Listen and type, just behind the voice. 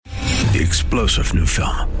The explosive new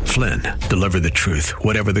film, Flynn, deliver the truth,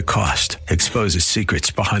 whatever the cost, exposes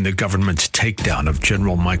secrets behind the government's takedown of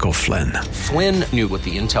General Michael Flynn. Flynn knew what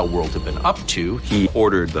the intel world had been up to. He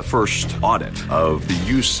ordered the first audit of the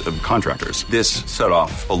use of contractors. This set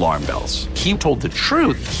off alarm bells. He told the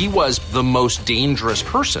truth. He was the most dangerous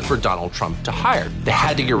person for Donald Trump to hire. They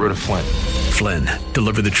had to get rid of Flynn. Flynn,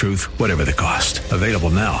 deliver the truth, whatever the cost. Available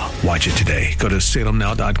now. Watch it today. Go to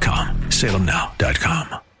salemnow.com.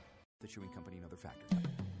 salemnow.com.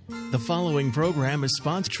 The following program is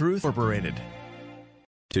sponsored Truth Incorporated.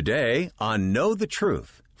 Today on Know the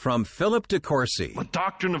Truth from Philip DeCourcy. The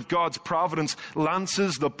doctrine of God's providence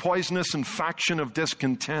lances the poisonous infection of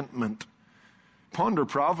discontentment. Ponder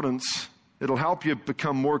providence. It'll help you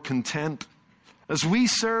become more content. As we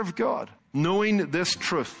serve God, knowing this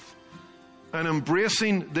truth and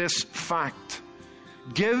embracing this fact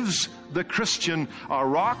gives the Christian a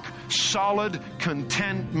rock-solid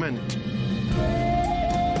contentment.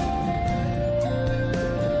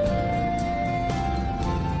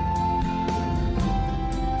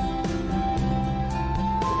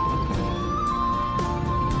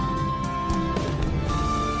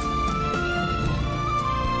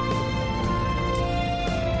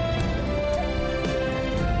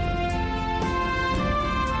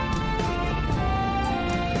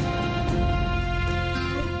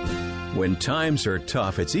 When times are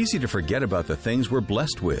tough, it's easy to forget about the things we're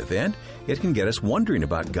blessed with, and it can get us wondering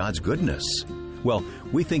about God's goodness. Well,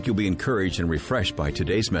 we think you'll be encouraged and refreshed by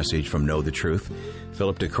today's message from Know the Truth.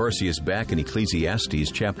 Philip DeCourcy is back in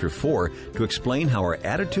Ecclesiastes chapter 4 to explain how our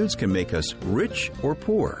attitudes can make us rich or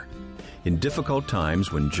poor. In difficult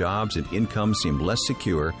times when jobs and income seem less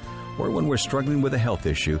secure, or when we're struggling with a health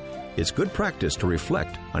issue, it's good practice to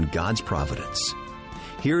reflect on God's providence.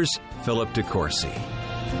 Here's Philip DeCourcy.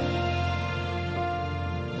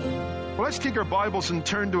 Well, let's take our Bibles and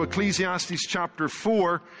turn to Ecclesiastes chapter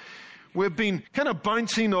 4. We've been kind of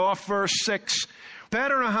bouncing off verse 6.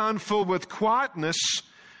 Better a handful with quietness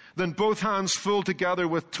than both hands full together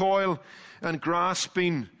with toil and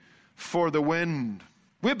grasping for the wind.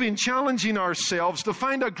 We've been challenging ourselves to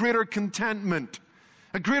find a greater contentment,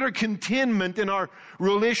 a greater containment in our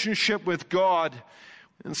relationship with God.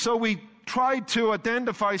 And so we tried to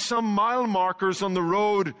identify some mile markers on the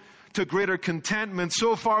road to greater contentment.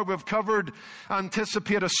 So far we've covered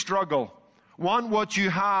anticipate a struggle. Want what you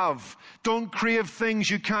have. Don't crave things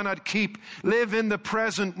you cannot keep. Live in the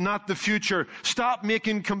present, not the future. Stop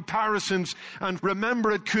making comparisons and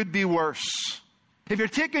remember it could be worse. If you're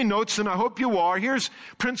taking notes, and I hope you are, here's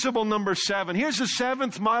principle number 7. Here's the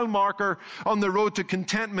 7th mile marker on the road to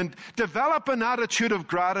contentment. Develop an attitude of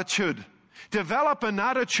gratitude. Develop an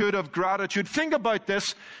attitude of gratitude. Think about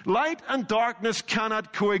this. Light and darkness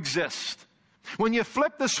cannot coexist. When you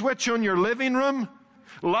flip the switch on your living room,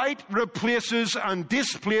 light replaces and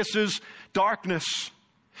displaces darkness.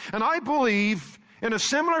 And I believe, in a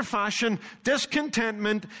similar fashion,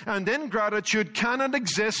 discontentment and ingratitude cannot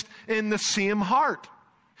exist in the same heart.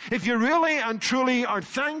 If you really and truly are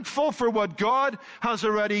thankful for what God has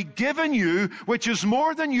already given you, which is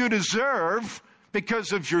more than you deserve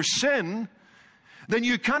because of your sin, then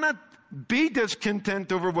you cannot be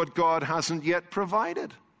discontent over what God hasn't yet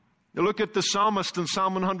provided. You look at the psalmist in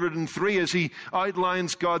Psalm 103 as he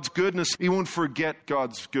outlines God's goodness. He won't forget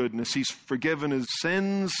God's goodness. He's forgiven his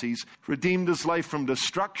sins. He's redeemed his life from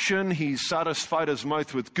destruction. He's satisfied his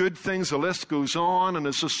mouth with good things. The list goes on. And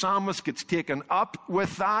as the psalmist gets taken up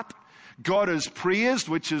with that, God is praised,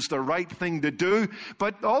 which is the right thing to do.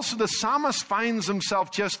 But also the psalmist finds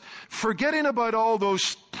himself just forgetting about all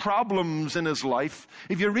those problems in his life.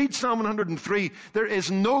 If you read Psalm 103, there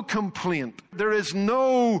is no complaint. There is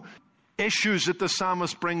no issues that the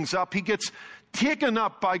psalmist brings up. He gets taken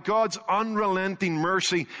up by God's unrelenting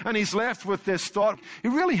mercy, and he's left with this thought. He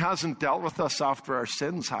really hasn't dealt with us after our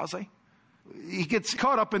sins, has he? He gets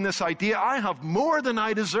caught up in this idea, I have more than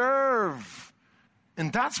I deserve.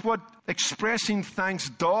 And that's what expressing thanks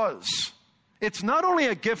does. It's not only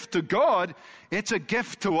a gift to God, it's a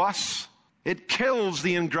gift to us. It kills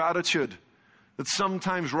the ingratitude that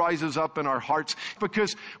sometimes rises up in our hearts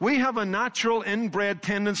because we have a natural inbred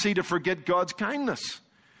tendency to forget God's kindness,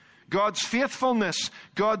 God's faithfulness,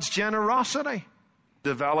 God's generosity.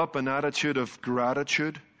 Develop an attitude of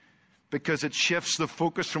gratitude because it shifts the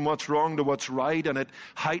focus from what's wrong to what's right, and it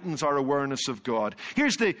heightens our awareness of God.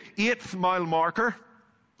 Here's the 8th mile marker.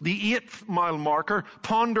 The 8th mile marker,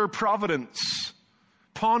 ponder providence.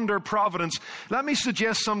 Ponder providence. Let me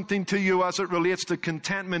suggest something to you as it relates to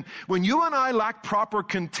contentment. When you and I lack proper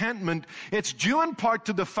contentment, it's due in part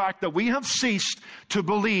to the fact that we have ceased to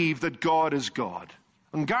believe that God is God.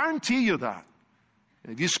 And guarantee you that.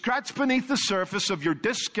 If you scratch beneath the surface of your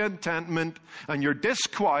discontentment and your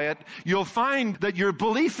disquiet, you'll find that your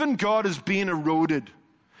belief in God is being eroded.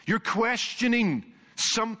 You're questioning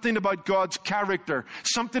something about God's character,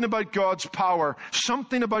 something about God's power,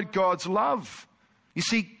 something about God's love. You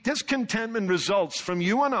see, discontentment results from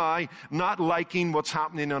you and I not liking what's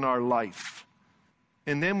happening in our life.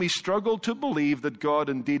 And then we struggle to believe that God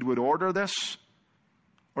indeed would order this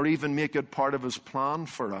or even make it part of His plan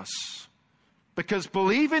for us. Because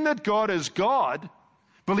believing that God is God,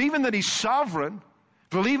 believing that He's sovereign,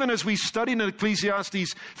 believing, as we study in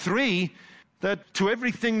Ecclesiastes 3, that to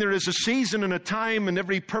everything there is a season and a time and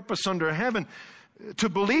every purpose under heaven, to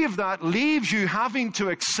believe that leaves you having to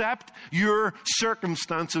accept your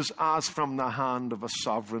circumstances as from the hand of a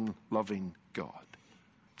sovereign, loving God.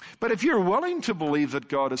 But if you're willing to believe that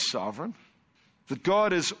God is sovereign, that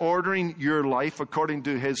God is ordering your life according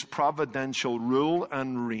to His providential rule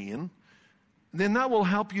and reign, then that will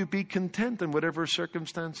help you be content in whatever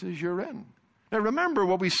circumstances you're in. Now remember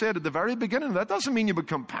what we said at the very beginning. That doesn't mean you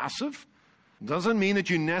become passive. It doesn't mean that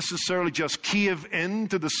you necessarily just cave in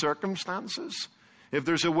to the circumstances. If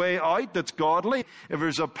there's a way out that's godly, if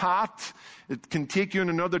there's a path that can take you in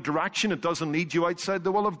another direction, it doesn't lead you outside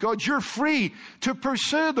the will of God, you're free to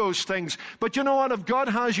pursue those things. But you know what? If God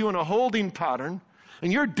has you in a holding pattern,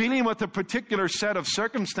 and you're dealing with a particular set of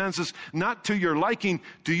circumstances not to your liking,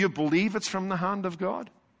 do you believe it's from the hand of God?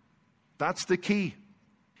 That's the key.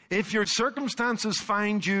 If your circumstances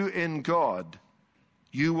find you in God,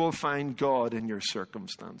 you will find God in your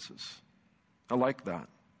circumstances. I like that.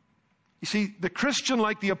 You see, the Christian,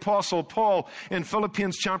 like the Apostle Paul in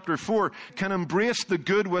Philippians chapter 4, can embrace the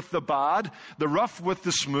good with the bad, the rough with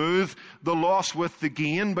the smooth, the loss with the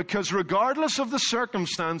gain, because regardless of the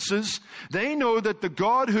circumstances, they know that the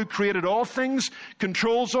God who created all things,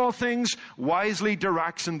 controls all things, wisely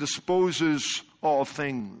directs and disposes all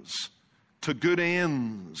things to good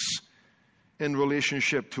ends in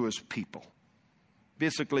relationship to His people.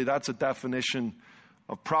 Basically, that's a definition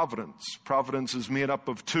of providence. Providence is made up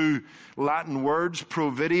of two Latin words,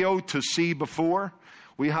 provideo, to see before.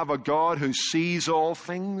 We have a God who sees all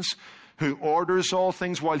things, who orders all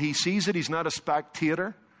things while He sees it. He's not a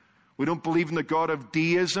spectator. We don't believe in the God of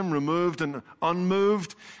deism, removed and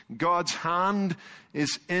unmoved. God's hand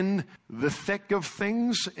is in the thick of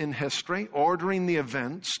things in history, ordering the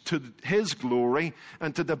events to His glory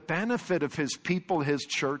and to the benefit of His people, His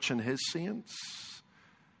church, and His saints.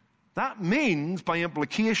 That means, by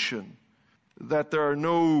implication, that there are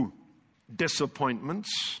no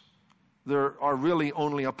disappointments. There are really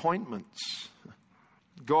only appointments.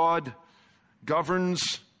 God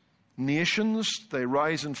governs nations. They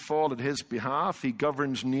rise and fall at His behalf. He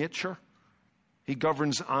governs nature. He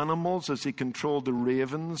governs animals as He controlled the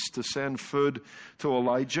ravens to send food to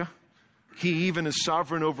Elijah. He even is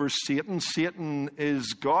sovereign over Satan. Satan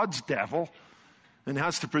is God's devil and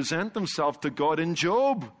has to present himself to God in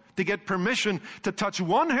Job to get permission to touch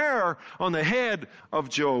one hair on the head of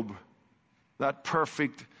Job, that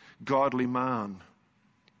perfect, godly man.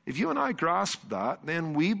 If you and I grasp that,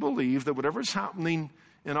 then we believe that whatever's happening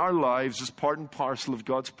in our lives is part and parcel of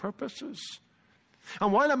God's purposes.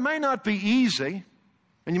 And while it may not be easy,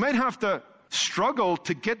 and you might have to struggle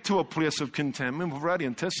to get to a place of contentment, we've already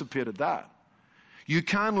anticipated that, you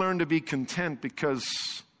can learn to be content because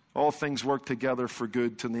all things work together for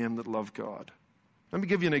good to them that love God. Let me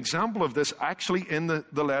give you an example of this actually in the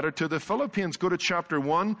letter to the Philippians. Go to chapter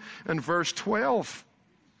 1 and verse 12.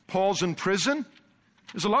 Paul's in prison.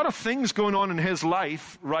 There's a lot of things going on in his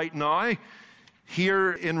life right now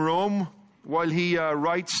here in Rome while he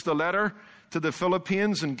writes the letter to the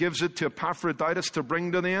Philippians and gives it to Epaphroditus to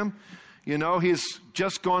bring to them. You know, he's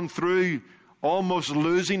just gone through almost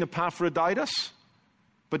losing Epaphroditus,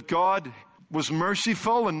 but God was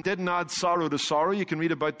merciful and didn't add sorrow to sorrow. You can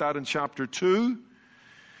read about that in chapter 2.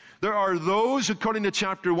 There are those, according to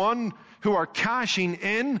chapter 1, who are cashing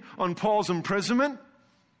in on Paul's imprisonment.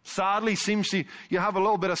 Sadly, seems you have a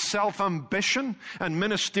little bit of self-ambition and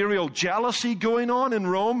ministerial jealousy going on in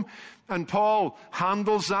Rome. And Paul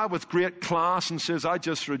handles that with great class and says, I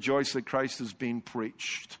just rejoice that Christ is being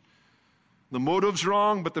preached. The motive's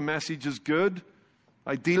wrong, but the message is good.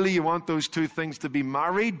 Ideally, you want those two things to be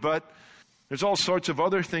married, but there's all sorts of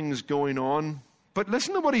other things going on. But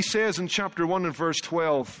listen to what he says in chapter 1 and verse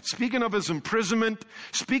 12. Speaking of his imprisonment,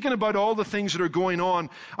 speaking about all the things that are going on,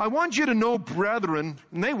 I want you to know, brethren,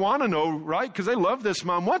 and they want to know, right? Because they love this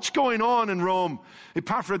man. What's going on in Rome?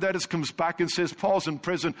 Epaphroditus comes back and says, Paul's in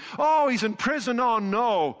prison. Oh, he's in prison. Oh,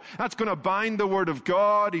 no. That's going to bind the word of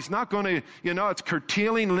God. He's not going to, it's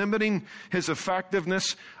curtailing, limiting his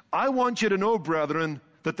effectiveness. I want you to know, brethren,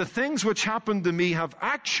 that the things which happened to me have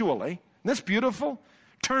actually, and that's beautiful,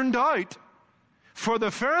 turned out for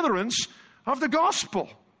the furtherance of the gospel,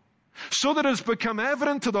 so that it has become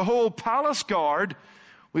evident to the whole palace guard.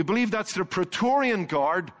 We believe that's the Praetorian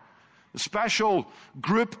Guard, a special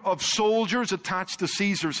group of soldiers attached to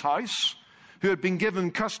Caesar's house, who had been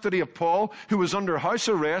given custody of Paul, who was under house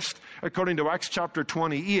arrest, according to Acts chapter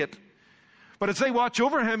 28. But as they watch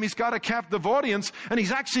over him, he's got a captive audience, and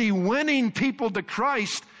he's actually winning people to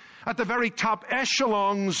Christ at the very top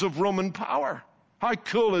echelons of Roman power. How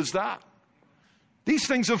cool is that? These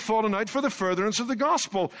things have fallen out for the furtherance of the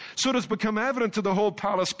gospel. So it has become evident to the whole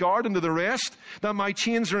palace guard and to the rest that my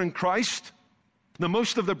chains are in Christ. The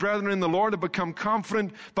most of the brethren in the Lord have become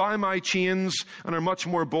confident by my chains and are much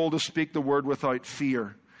more bold to speak the word without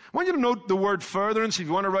fear. I want you to note the word furtherance, if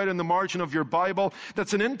you want to write in the margin of your Bible.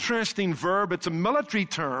 That's an interesting verb. It's a military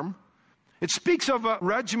term. It speaks of a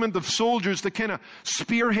regiment of soldiers, the kind of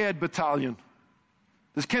spearhead battalion.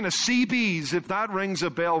 There's kind of CBs, if that rings a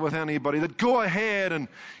bell with anybody, that go ahead and,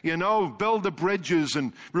 build the bridges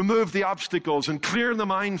and remove the obstacles and clear the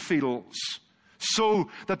minefields so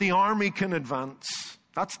that the army can advance.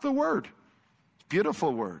 That's the word. It's a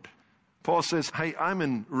beautiful word. Paul says, hey, I'm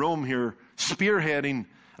in Rome here spearheading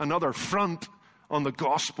another front on the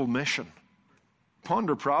gospel mission.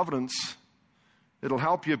 Ponder providence. It'll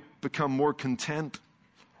help you become more content.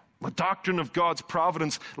 The doctrine of God's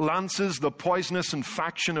providence lances the poisonous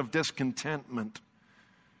infection of discontentment.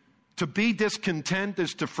 To be discontent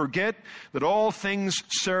is to forget that all things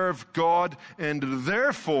serve God and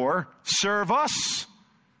therefore serve us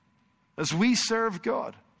as we serve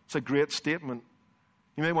God. It's a great statement.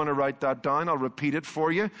 You may want to write that down. I'll repeat it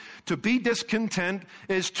for you. To be discontent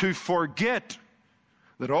is to forget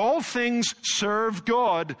that all things serve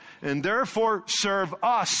God and therefore serve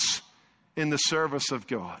us in the service of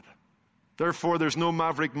God. Therefore, there's no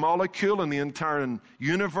maverick molecule in the entire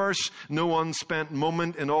universe, no unspent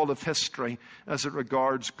moment in all of history as it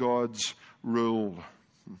regards God's rule.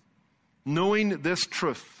 Knowing this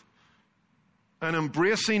truth and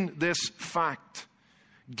embracing this fact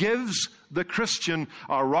gives the Christian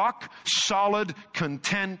a rock-solid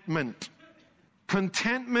contentment.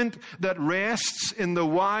 Contentment that rests in the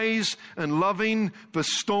wise and loving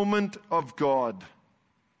bestowment of God.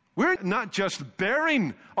 We're not just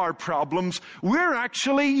bearing our problems, we're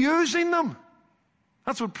actually using them.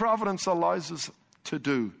 That's what providence allows us to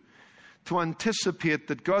do. To anticipate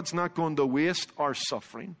that God's not going to waste our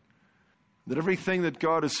suffering. That everything that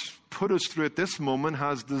God has put us through at this moment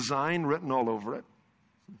has design written all over it.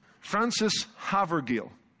 Frances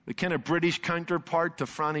Havergal, the kind of British counterpart to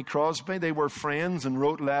Fanny Crosby, they were friends and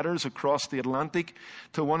wrote letters across the Atlantic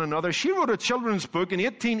to one another. She wrote a children's book in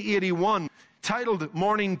 1881 titled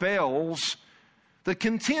Morning Bells that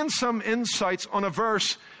contains some insights on a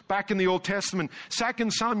verse back in the Old Testament,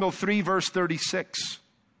 2 Samuel 3 verse 36.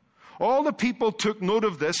 All the people took note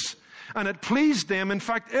of this and it pleased them. In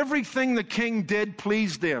fact, everything the king did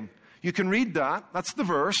pleased them. You can read that. That's the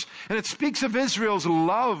verse. And it speaks of Israel's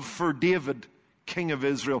love for David, king of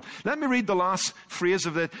Israel. Let me read the last phrase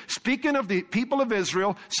of it. Speaking of the people of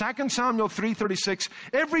Israel, 2 Samuel 3:36,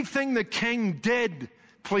 everything the king did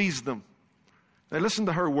pleased them. Now listen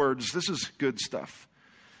to her words. This is good stuff.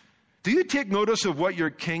 Do you take notice of what your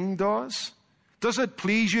king does? Does it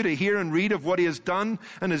please you to hear and read of what he has done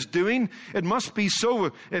and is doing? It must be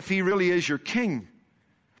so if he really is your king.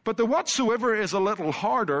 But the whatsoever is a little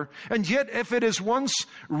harder, and yet if it is once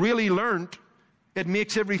really learnt, it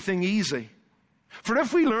makes everything easy. For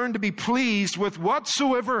if we learn to be pleased with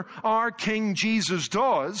whatsoever our King Jesus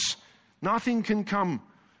does, nothing can come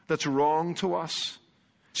that's wrong to us.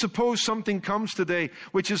 Suppose something comes today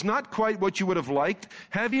which is not quite what you would have liked.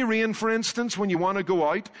 Heavy rain, for instance, when you want to go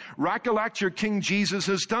out. Recollect your King Jesus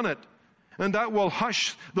has done it. And that will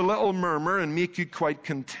hush the little murmur and make you quite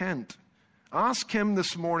content. Ask him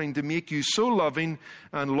this morning to make you so loving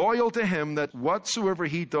and loyal to him that whatsoever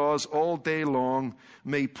he does all day long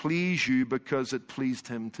may please you because it pleased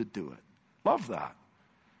him to do it. Love that.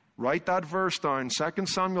 Write that verse down, 2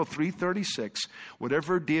 Samuel 3:36.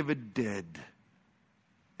 Whatever David did,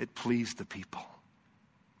 it pleased the people.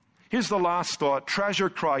 Here's the last thought. Treasure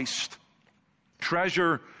Christ.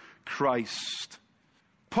 Treasure Christ.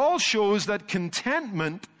 Paul shows that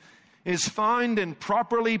contentment is found in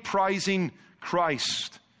properly prizing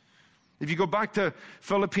Christ. If you go back to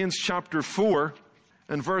Philippians chapter 4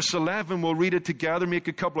 and verse 11, we'll read it together, make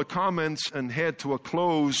a couple of comments and head to a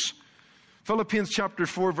close. Philippians chapter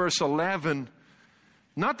 4 verse 11.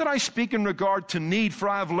 Not that I speak in regard to need, for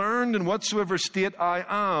I have learned in whatsoever state I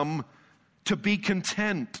am to be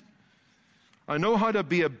content. I know how to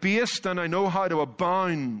be abased, and I know how to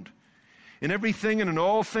abound. In everything and in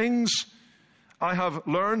all things, I have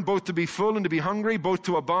learned both to be full and to be hungry, both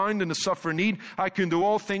to abound and to suffer need. I can do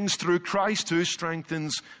all things through Christ who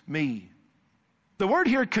strengthens me. The word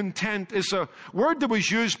here, content, is a word that was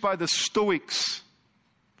used by the Stoics.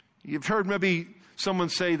 You've heard maybe someone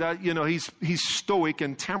say that, he's stoic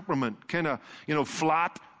in temperament, kind of,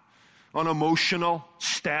 flat, unemotional,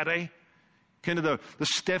 steady. Kind of the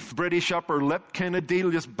stiff British upper lip kind of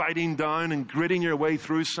deal, just biting down and gritting your way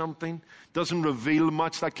through something. Doesn't reveal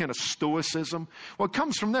much, that kind of stoicism. Well, it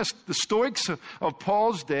comes from this. The Stoics of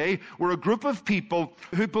Paul's day were a group of people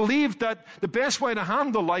who believed that the best way to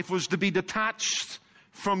handle life was to be detached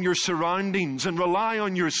from your surroundings and rely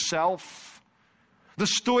on yourself. The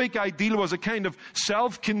Stoic ideal was a kind of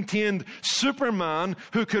self-contained Superman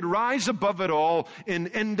who could rise above it all in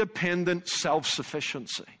independent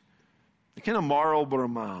self-sufficiency. A kind of moral but a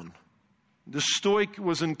man. The Stoic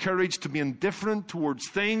was encouraged to be indifferent towards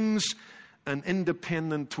things and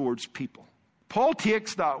independent towards people. Paul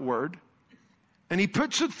takes that word and he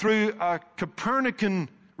puts it through a Copernican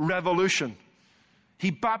revolution.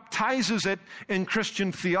 He baptizes it in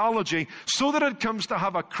Christian theology so that it comes to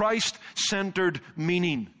have a Christ-centered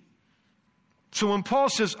meaning. So when Paul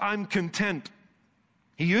says, I'm content,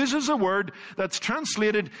 he uses a word that's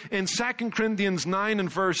translated in 2 Corinthians 9 and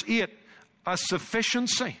verse 8, a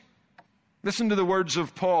sufficiency. Listen to the words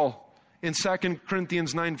of Paul in 2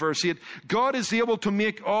 Corinthians 9 verse 8. God is able to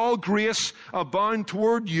make all grace abound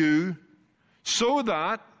toward you, so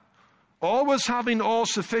that, always having all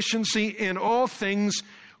sufficiency in all things,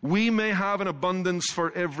 we may have an abundance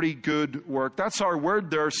for every good work. That's our word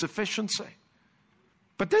there, sufficiency.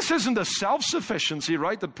 But this isn't a self-sufficiency,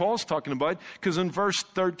 right, that Paul's talking about, because in verse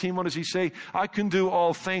 13, what does he say? I can do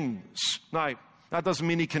all things. Now, that doesn't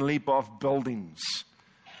mean he can leap off buildings.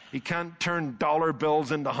 He can't turn dollar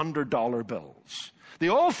bills into $100 bills. The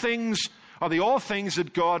all things are the all things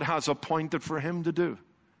that God has appointed for him to do.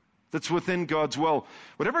 That's within God's will.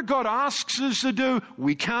 Whatever God asks us to do,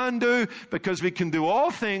 we can do, because we can do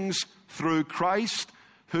all things through Christ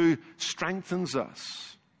who strengthens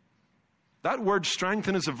us. That word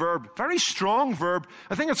strengthen is a verb, very strong verb.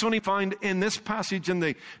 I think it's only found in this passage in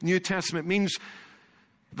the New Testament. It means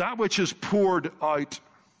that which is poured out.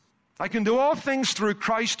 I can do all things through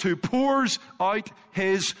Christ who pours out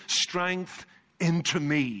his strength into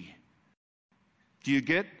me. Do you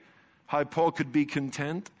get how Paul could be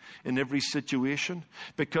content in every situation?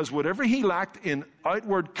 Because whatever he lacked in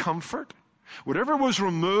outward comfort, whatever was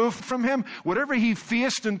removed from him, whatever he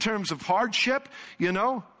faced in terms of hardship,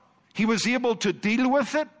 he was able to deal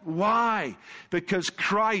with it. Why? Because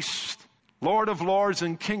Christ, Lord of Lords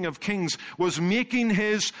and King of Kings, was making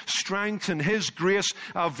his strength and his grace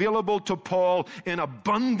available to Paul in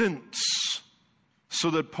abundance, so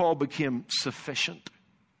that Paul became sufficient,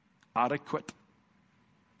 adequate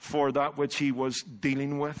for that which he was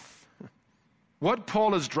dealing with. What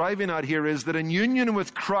Paul is driving at here is that in union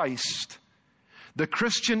with Christ, the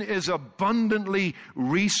Christian is abundantly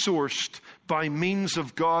resourced by means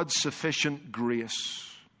of God's sufficient grace.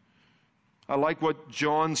 I like what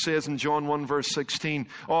John says in John 1 verse 16.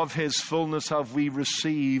 Of his fullness have we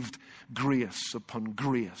received grace upon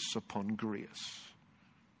grace upon grace.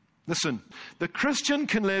 Listen, the Christian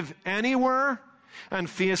can live anywhere and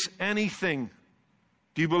face anything.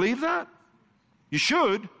 Do you believe that? You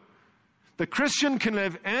should. The Christian can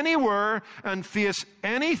live anywhere and face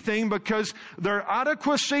anything because their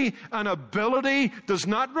adequacy and ability does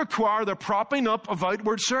not require the propping up of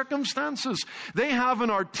outward circumstances. They have an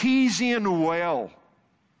artesian well,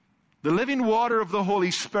 the living water of the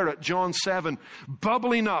Holy Spirit, John 7,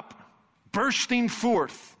 bubbling up, bursting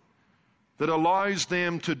forth, that allows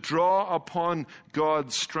them to draw upon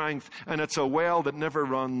God's strength. And it's a well that never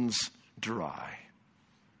runs dry.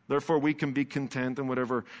 Therefore, we can be content in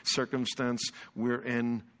whatever circumstance we're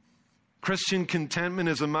in. Christian contentment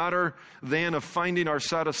is a matter, then, of finding our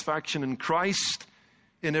satisfaction in Christ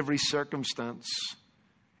in every circumstance.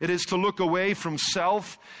 It is to look away from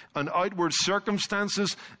self and outward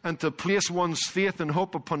circumstances and to place one's faith and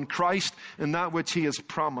hope upon Christ in that which he has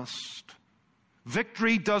promised.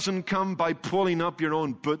 Victory doesn't come by pulling up your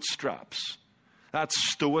own bootstraps.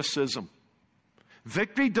 That's stoicism.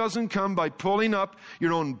 Victory doesn't come by pulling up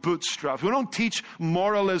your own bootstraps. We don't teach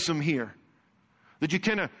moralism here, that you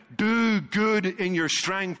kind of do good in your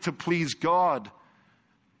strength to please God.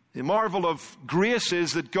 The marvel of grace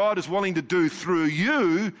is that God is willing to do through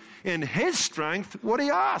you in his strength what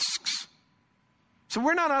he asks. So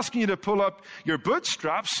we're not asking you to pull up your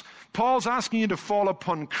bootstraps. Paul's asking you to fall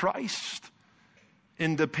upon Christ.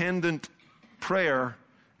 Independent prayer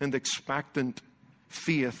and expectant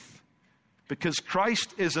faith, because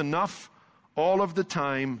Christ is enough all of the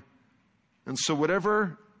time. And so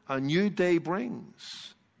whatever a new day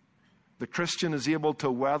brings, the Christian is able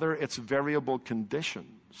to weather its variable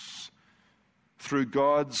conditions through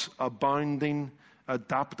God's abounding,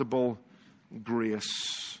 adaptable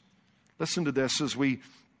grace. Listen to this as we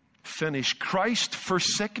finish. Christ for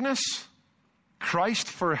sickness, Christ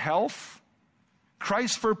for health,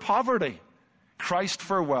 Christ for poverty, Christ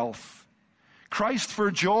for wealth, Christ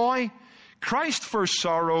for joy, Christ for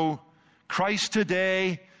sorrow, Christ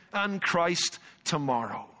today and Christ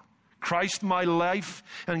tomorrow. Christ my life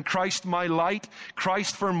and Christ my light,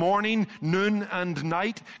 Christ for morning, noon, and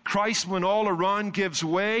night, Christ when all around gives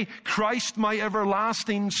way, Christ my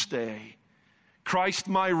everlasting stay. Christ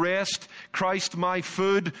my rest, Christ my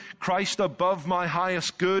food, Christ above my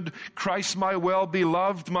highest good, Christ my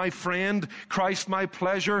well-beloved, my friend, Christ my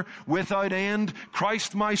pleasure without end,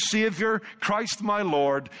 Christ my Savior, Christ my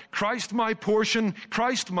Lord, Christ my portion,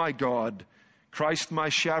 Christ my God, Christ my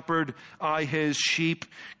shepherd, I his sheep,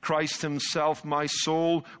 Christ himself my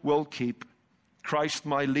soul will keep, Christ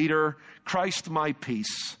my leader, Christ my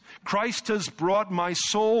peace, Christ has brought my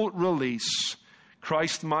soul release,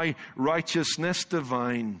 Christ my righteousness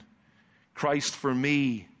divine, Christ for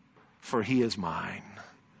me, for he is mine.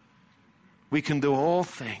 We can do all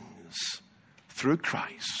things through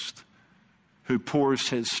Christ who pours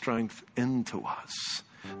his strength into us.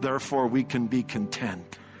 Therefore we can be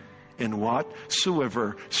content in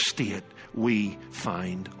whatsoever state we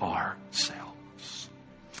find ourselves.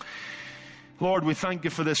 Lord, we thank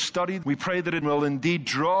you for this study. We pray that it will indeed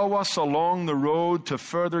draw us along the road to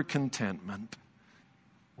further contentment,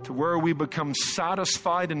 to where we become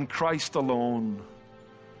satisfied in Christ alone.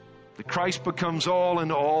 That Christ becomes all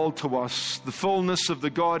in all to us. The fullness of the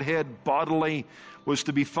Godhead bodily was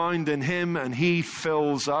to be found in him, and he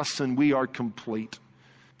fills us, and we are complete,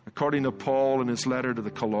 according to Paul in his letter to the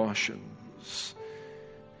Colossians.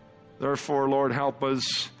 Therefore, Lord, help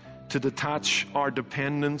us to detach our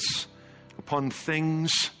dependence upon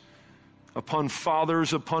things, upon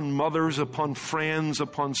fathers, upon mothers, upon friends,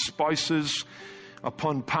 upon spouses,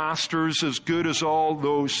 upon pastors, as good as all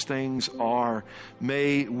those things are.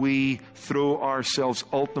 May we throw ourselves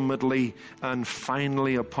ultimately and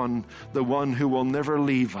finally upon the one who will never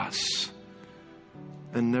leave us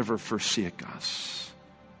and never forsake us.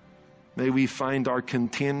 May we find our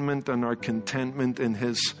containment and our contentment in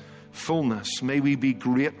his fullness. May we be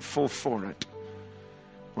grateful for it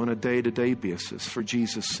on a day-to-day basis for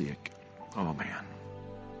Jesus' sake. Amen.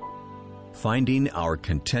 Finding our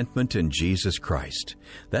contentment in Jesus Christ.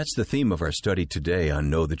 That's the theme of our study today on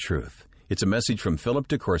Know the Truth. It's a message from Philip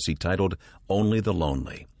DeCourcy titled, Only the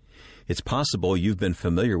Lonely. It's possible you've been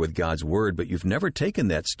familiar with God's Word, but you've never taken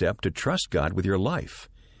that step to trust God with your life.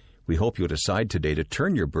 We hope you'll decide today to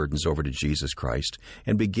turn your burdens over to Jesus Christ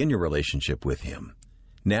and begin your relationship with Him.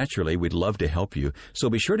 Naturally, we'd love to help you, so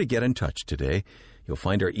be sure to get in touch today. You'll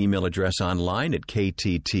find our email address online at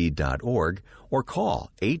ktt.org or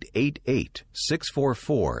call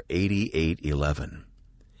 888-644-8811.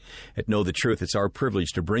 At Know the Truth, it's our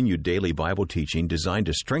privilege to bring you daily Bible teaching designed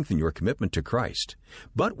to strengthen your commitment to Christ.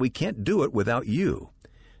 But we can't do it without you.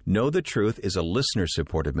 Know the Truth is a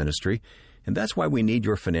listener-supported ministry, and that's why we need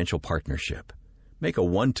your financial partnership. Make a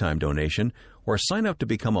one-time donation or sign up to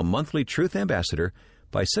become a monthly Truth Ambassador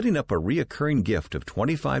by setting up a reoccurring gift of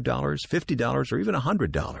 $25, $50, or even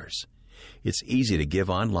 $100. It's easy to give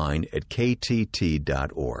online at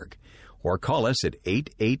ktt.org or call us at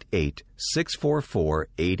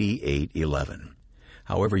 888-644-8811.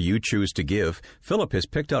 However you choose to give, Philip has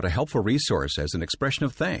picked out a helpful resource as an expression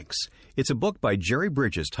of thanks. It's a book by Jerry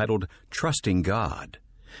Bridges titled Trusting God.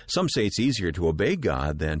 Some say it's easier to obey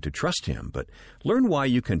God than to trust Him, but learn why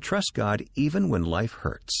you can trust God even when life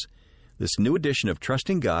hurts. This new edition of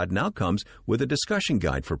Trusting God now comes with a discussion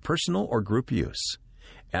guide for personal or group use.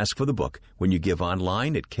 Ask for the book when you give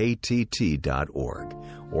online at ktt.org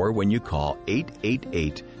or when you call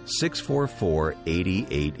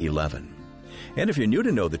 888-644-8811. And if you're new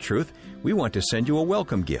to Know the Truth, we want to send you a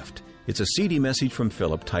welcome gift. It's a CD message from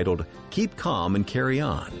Philip titled, Keep Calm and Carry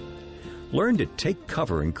On. Learn to take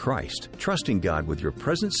cover in Christ, trusting God with your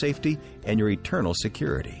present safety and your eternal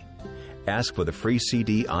security. Ask for the free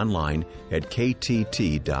CD online at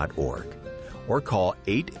ktt.org or call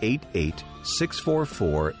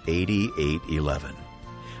 888-644-8811.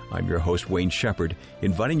 I'm your host, Wayne Shepherd,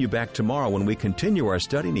 inviting you back tomorrow when we continue our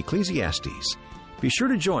study in Ecclesiastes. Be sure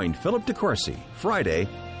to join Philip DeCourcy Friday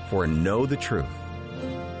for Know the Truth.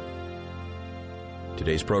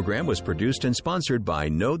 Today's program was produced and sponsored by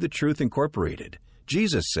Know the Truth Incorporated.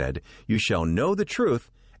 Jesus said, "You shall know the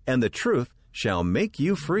truth, and the truth shall make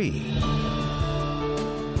you free.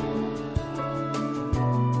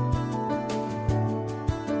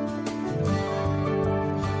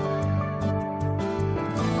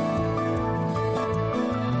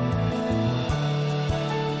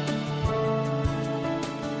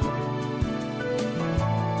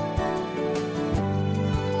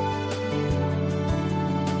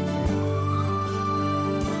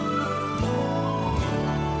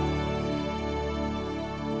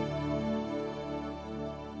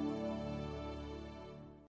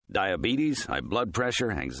 Diabetes, high blood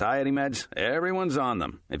pressure, anxiety meds, everyone's on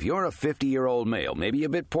them. If you're a 50-year-old male, maybe a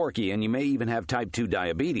bit porky, and you may even have type 2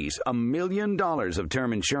 diabetes, $1 million of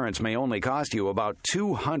term insurance may only cost you about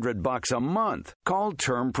 $200 a month. Call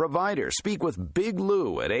Term Provider. Speak with Big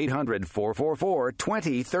Lou at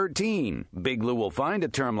 800-444-2013. Big Lou will find a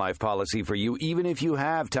term life policy for you even if you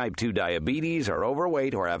have type 2 diabetes, are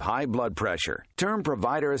overweight, or have high blood pressure. Term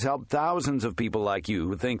Provider has helped thousands of people like you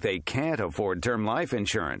who think they can't afford term life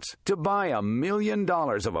insurance. To buy $1 million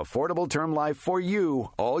of affordable term life for you,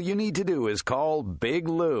 all you need to do is call Big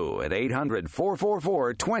Lou at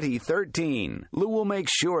 800-444-2013. Lou will make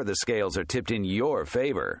sure the scales are tipped in your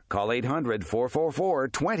favor. Call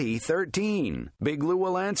 800-444-2013. Big Lou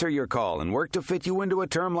will answer your call and work to fit you into a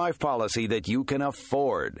term life policy that you can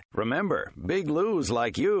afford. Remember, Big Lou's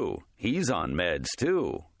like you. He's on meds,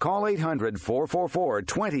 too. Call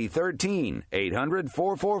 800-444-2013.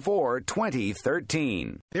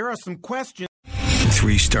 800-444-2013. There are some questions.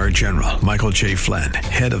 3-star General Michael J. Flynn,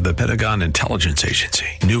 head of the Pentagon Intelligence Agency,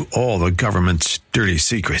 knew all the government's dirty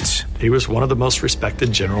secrets. He was one of the most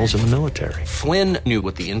respected generals in the military. Flynn knew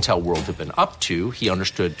what the intel world had been up to. He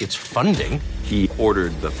understood its funding. He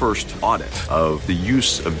ordered the first audit of the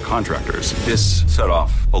use of contractors. This set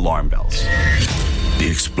off alarm bells. The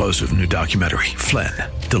explosive new documentary, Flynn,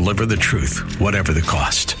 Deliver the Truth, Whatever the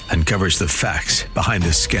Cost, uncovers the facts behind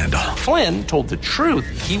this scandal. Flynn told the truth.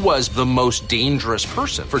 He was the most dangerous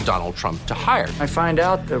person for Donald Trump to hire. I find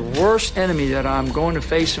out the worst enemy that I'm going to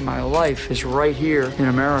face in my life is right here in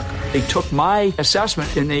America. They took my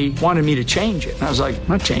assessment and they wanted me to change it. And I was like, I'm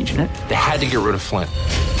not changing it. They had to get rid of Flynn.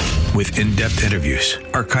 With in-depth interviews,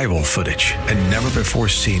 archival footage, and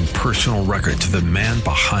never-before-seen personal records of the man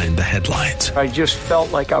behind the headlines. I just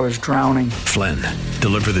felt like I was drowning. Flynn,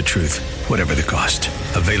 Deliver the Truth, Whatever the Cost.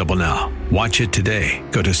 Available now. Watch it today.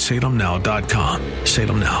 Go to salemnow.com.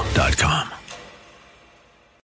 salemnow.com.